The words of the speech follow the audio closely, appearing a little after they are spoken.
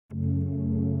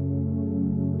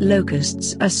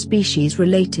Locusts are species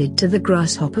related to the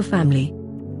grasshopper family.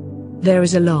 There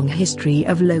is a long history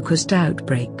of locust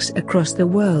outbreaks across the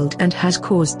world and has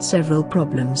caused several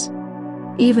problems.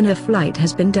 Even a flight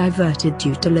has been diverted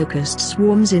due to locust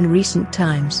swarms in recent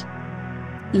times.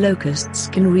 Locusts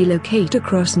can relocate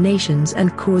across nations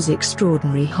and cause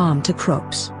extraordinary harm to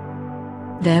crops,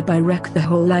 thereby wreck the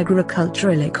whole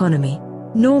agricultural economy,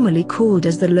 normally called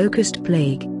as the locust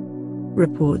plague.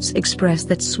 Reports express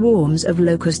that swarms of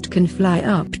locust can fly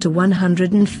up to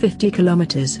 150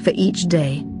 kilometers for each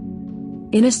day.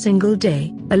 In a single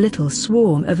day, a little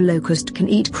swarm of locust can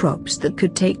eat crops that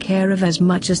could take care of as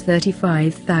much as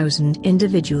 35,000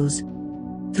 individuals,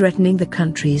 threatening the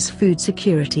country's food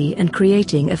security and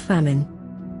creating a famine.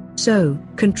 So,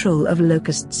 control of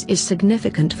locusts is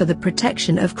significant for the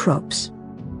protection of crops.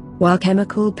 While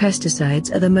chemical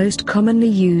pesticides are the most commonly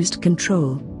used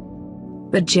control,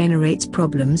 but generates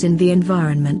problems in the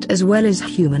environment as well as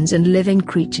humans and living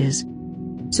creatures.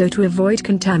 So to avoid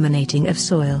contaminating of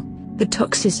soil, the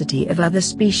toxicity of other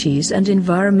species and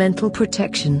environmental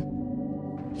protection,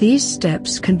 these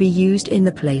steps can be used in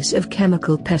the place of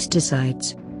chemical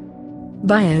pesticides.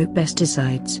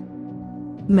 Biopesticides.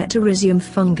 Metarhizium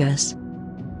fungus.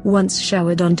 Once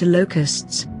showered onto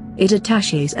locusts, it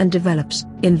attaches and develops,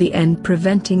 in the end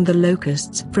preventing the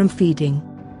locusts from feeding,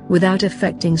 without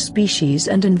affecting species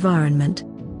and environment.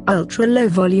 Ultra-low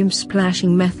volume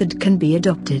splashing method can be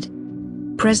adopted.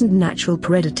 Present natural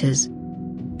predators.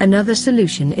 Another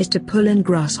solution is to pull in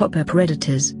grasshopper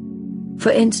predators.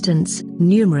 For instance,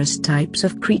 numerous types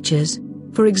of creatures,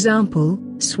 for example,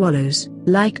 swallows,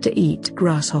 like to eat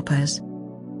grasshoppers.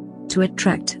 To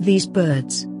attract these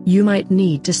birds, you might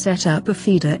need to set up a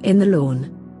feeder in the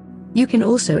lawn. You can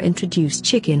also introduce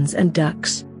chickens and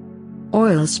ducks.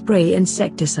 Oil spray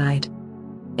insecticide.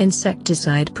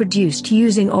 Insecticide produced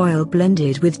using oil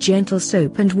blended with gentle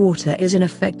soap and water is an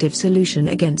effective solution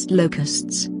against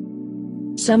locusts.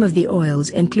 Some of the oils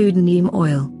include neem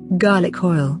oil, garlic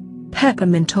oil,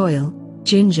 peppermint oil,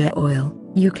 ginger oil,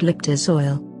 eucalyptus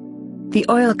oil. The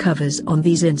oil covers on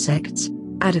these insects,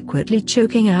 adequately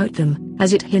choking out them,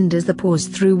 as it hinders the pores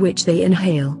through which they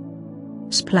inhale.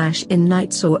 Splash in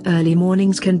nights or early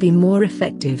mornings can be more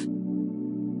effective.